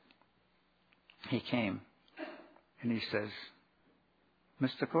 years, he came and he says,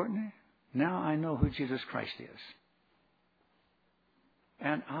 Mr. Courtney, now I know who Jesus Christ is.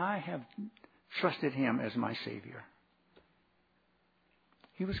 And I have trusted him as my Savior.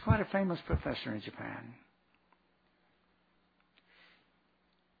 He was quite a famous professor in Japan.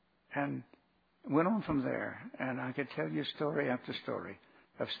 And went on from there, and I could tell you story after story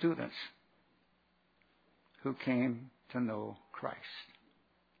of students who came to know Christ.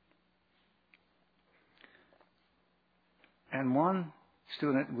 And one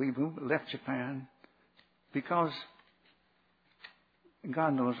student, we left Japan because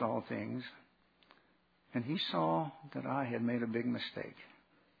God knows all things, and he saw that I had made a big mistake.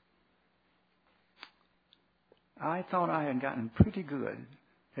 I thought I had gotten pretty good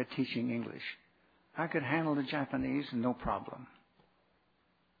at teaching English. I could handle the Japanese no problem.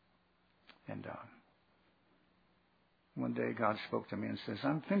 And one day God spoke to me and says,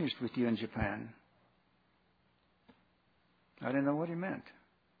 I'm finished with you in Japan. I didn't know what he meant.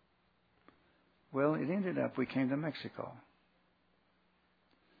 Well, it ended up we came to Mexico.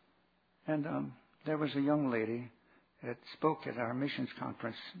 And there was a young lady that spoke at our missions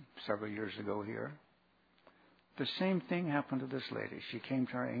conference several years ago here. The same thing happened to this lady. She came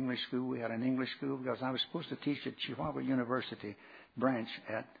to our English school. We had an English school because I was supposed to teach at Chihuahua University branch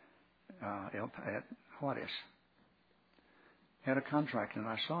at Juarez. Had a contract, and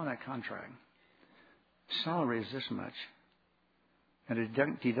I saw in that contract, salary is this much, and a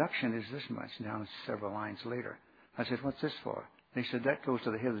deduction is this much, down several lines later. I said, what's this for? They said, that goes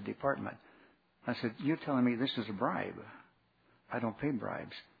to the head of the department. I said, you're telling me this is a bribe. I don't pay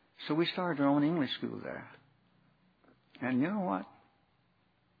bribes. So we started our own English school there. And you know what?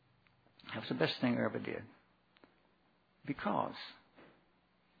 That was the best thing I ever did. Because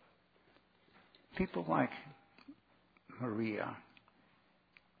people like Maria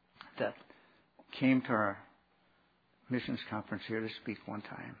that came to our missions conference here to speak one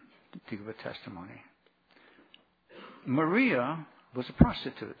time, to give a testimony. Maria was a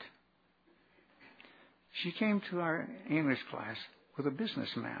prostitute. She came to our English class with a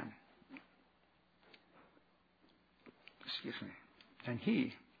businessman. Excuse me. And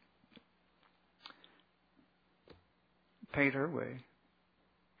he paid her way.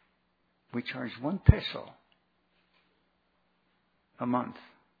 We charged 1 peso a month.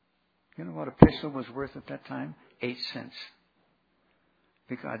 You know what a peso was worth at that time? 8 cents.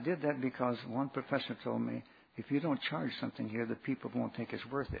 Because I did that because one professor told me, if you don't charge something here, the people won't think it's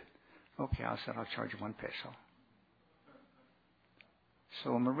worth it. Okay, I said, I'll charge 1 peso.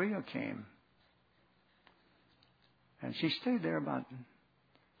 So Maria came. And she stayed there about,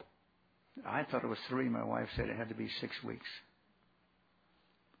 I thought it was 3. My wife said it had to be 6 weeks.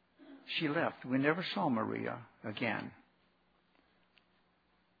 She left. We never saw Maria again.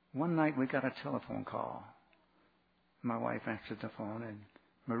 One night we got a telephone call. My wife answered the phone, and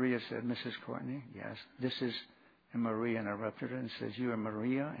Maria said, Mrs. Courtney, yes, this is, and Maria interrupted her and says, you are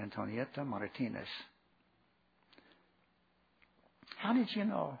Maria Antonieta Martinez. How did you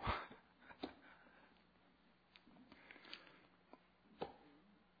know?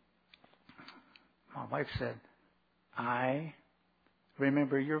 My wife said, I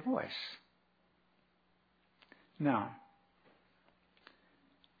remember your voice. Now,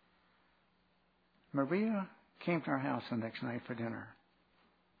 Maria came to our house the next night for dinner.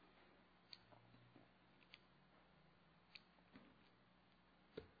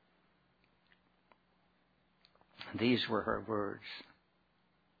 These were her words.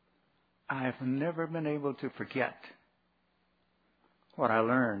 I've never been able to forget what I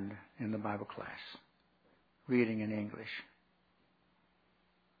learned in the Bible class, reading in English.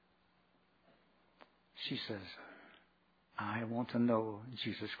 She says, I want to know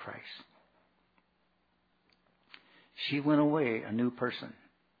Jesus Christ. She went away a new person.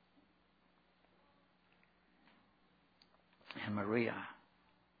 And Maria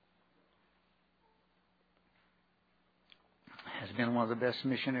has been one of the best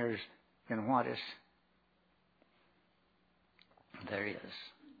missionaries in Juarez. There he is.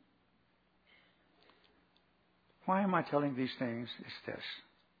 Why am I telling these things? It's this.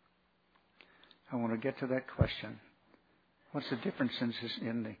 I want to get to that question. What's the difference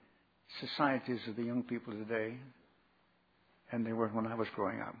in the societies of the young people today and they were when I was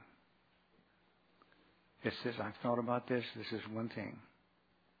growing up? It says, I've thought about this. This is one thing.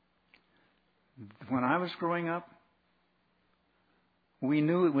 When I was growing up, we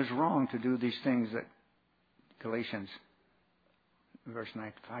knew it was wrong to do these things that Galatians verse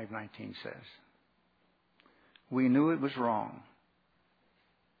 5:19 says. We knew it was wrong.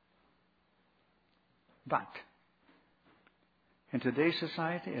 But in today's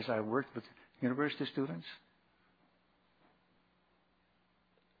society, as I worked with university students,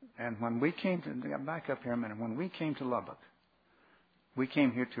 and when we came to, back up here a minute, when we came to Lubbock, we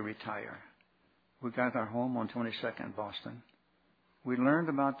came here to retire. We got our home on 22nd in Boston. We learned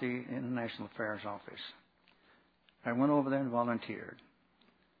about the International Affairs Office. I went over there and volunteered.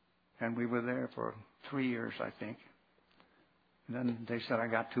 And we were there for 3 years, I think. And then they said I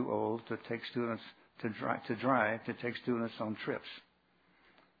got too old to take students to take students on trips.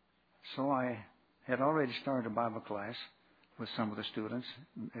 So I had already started a Bible class with some of the students,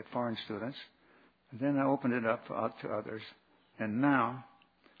 foreign students. And then I opened it up to others. And now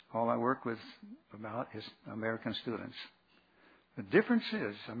all I work with about is American students. The difference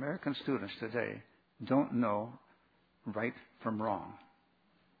is American students today don't know right from wrong.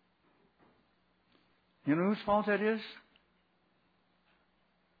 You know whose fault that is?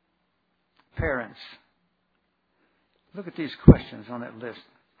 Parents. Look at these questions on that list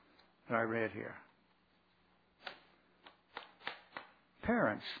that I read here.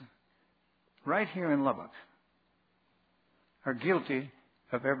 Parents, right here in Lubbock, are guilty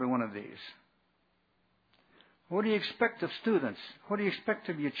of every one of these. What do you expect of students? What do you expect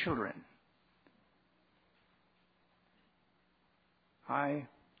of your children?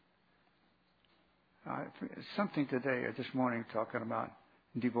 Something today or this morning talking about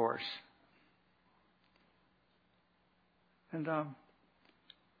divorce. And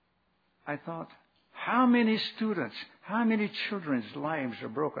I thought, how many students, how many children's lives are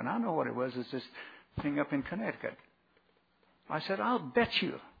broken? I know what it was. It's this thing up in Connecticut. I said, I'll bet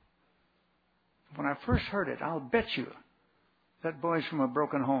you. When I first heard it, I'll bet you that boy's from a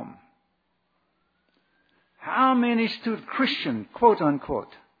broken home. How many Christian, quote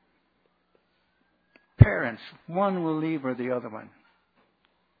unquote, parents, one will leave or the other one.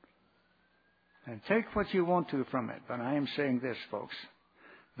 And take what you want to from it, but I am saying this, folks.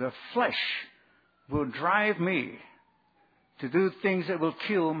 The flesh will drive me to do things that will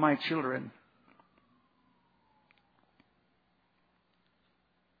kill my children.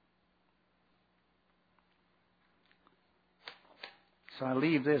 So I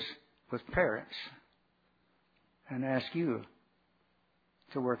leave this with parents and ask you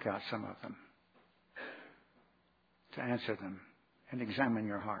to work out some of them, to answer them and examine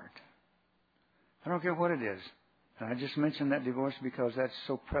your heart. I don't care what it is. And I just mentioned that divorce because that's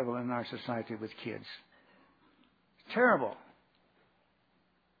so prevalent in our society with kids. It's terrible.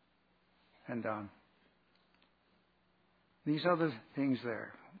 And these other things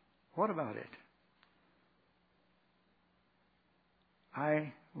there. What about it?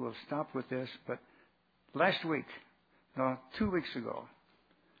 I will stop with this, but last week, 2 weeks ago,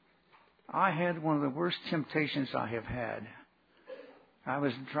 I had one of the worst temptations I have had. I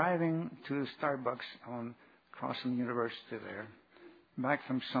was driving to Starbucks on crossing the university there, back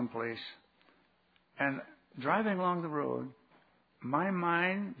from someplace, and driving along the road, my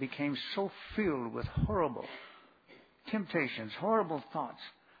mind became so filled with horrible temptations, horrible thoughts.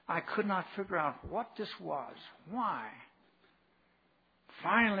 I could not figure out what this was. Why?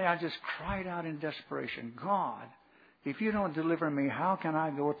 Finally, I just cried out in desperation, God, if you don't deliver me, how can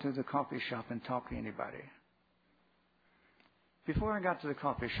I go to the coffee shop and talk to anybody? Before I got to the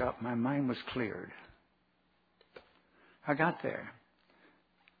coffee shop, my mind was cleared. I got there.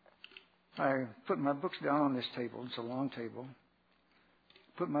 I put my books down on this table. It's a long table.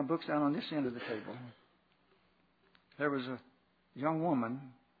 Put my books down on this end of the table. There was a young woman,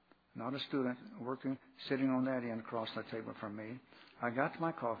 not a student, sitting on that end across the table from me. I got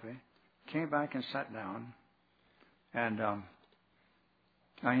my coffee, came back and sat down, and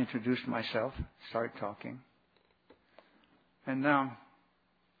I introduced myself, started talking. And now,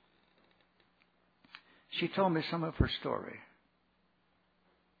 she told me some of her story.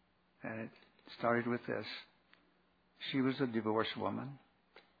 And it started with this. She was a divorced woman,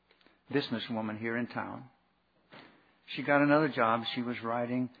 businesswoman here in town. She got another job. She was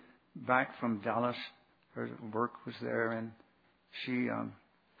riding back from Dallas. Her work was there, and she,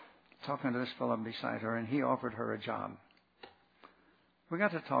 talking to this fellow beside her, and he offered her a job. We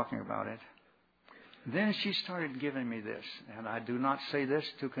got to talking about it. Then she started giving me this, and I do not say this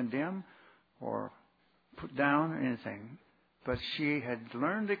to condemn or put down anything, but she had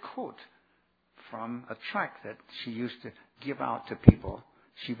learned a quote from a tract that she used to give out to people.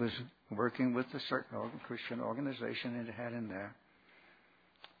 She was working with a certain Christian organization, and it had in there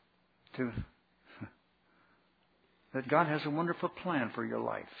that God has a wonderful plan for your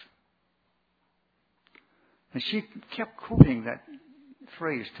life. And she kept quoting that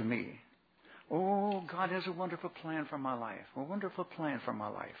phrase to me. Oh, God has a wonderful plan for my life. A wonderful plan for my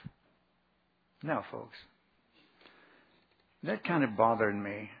life. Now, folks, that kind of bothered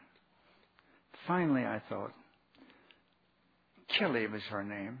me. Finally, I thought, Kelly was her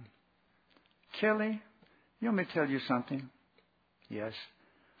name. Kelly, you want me to tell you something? Yes.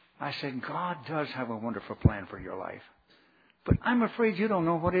 I said, God does have a wonderful plan for your life. But I'm afraid you don't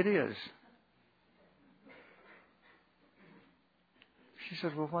know what it is. She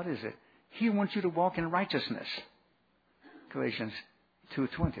said, well, what is it? He wants you to walk in righteousness. Galatians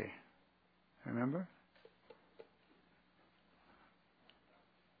 2:20. Remember?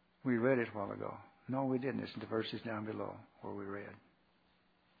 We read it a while ago. No, we didn't. It's the verses down below where we read.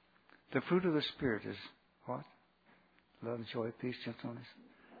 The fruit of the Spirit is what? Love, joy, peace, gentleness.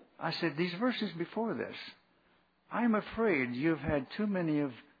 I said, these verses before this, I'm afraid you've had too many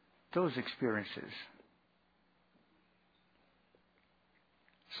of those experiences.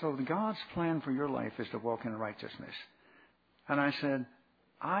 So God's plan for your life is to walk in righteousness. And I said,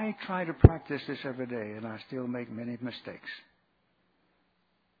 I try to practice this every day, and I still make many mistakes.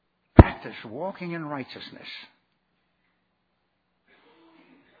 Practice walking in righteousness.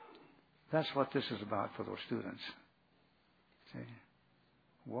 That's what this is about for those students. See?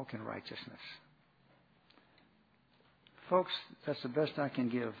 Walk in righteousness. Folks, that's the best I can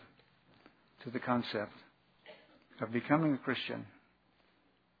give to the concept of becoming a Christian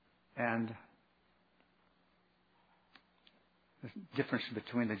and the difference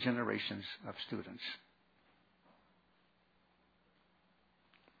between the generations of students.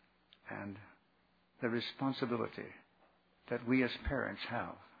 And the responsibility that we as parents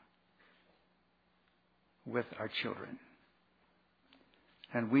have with our children.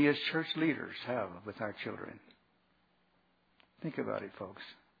 And we as church leaders have with our children. Think about it, folks.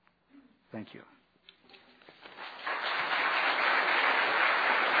 Thank you.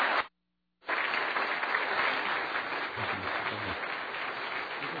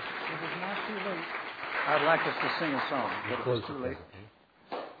 It is not too late. I'd like us to sing a song, but if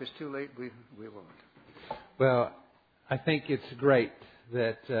it's too late, we won't. Well, I think it's great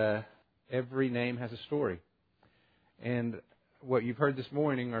that every name has a story. And what you've heard this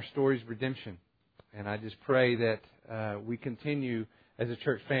morning are stories of redemption. And I just pray that we continue as a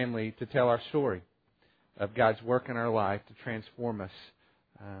church family to tell our story of God's work in our life to transform us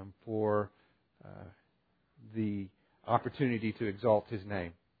for the opportunity to exalt His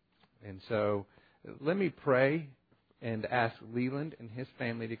name. And so let me pray and ask Leland and his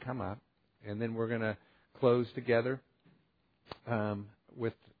family to come up. And then we're going to close together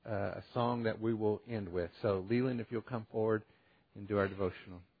with a song that we will end with. So, Leland, if you'll come forward and do our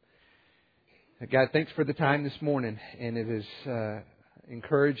devotional. God, thanks for the time this morning. And it is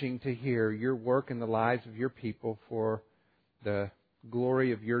encouraging to hear your work in the lives of your people for the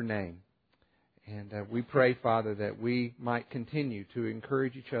glory of your name. And we pray, Father, that we might continue to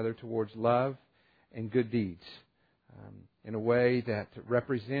encourage each other towards love and good deeds in a way that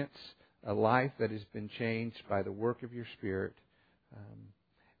represents a life that has been changed by the work of your Spirit,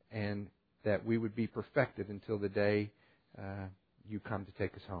 and that we would be perfected until the day you come to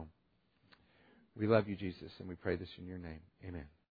take us home. We love you, Jesus, and we pray this in your name. Amen.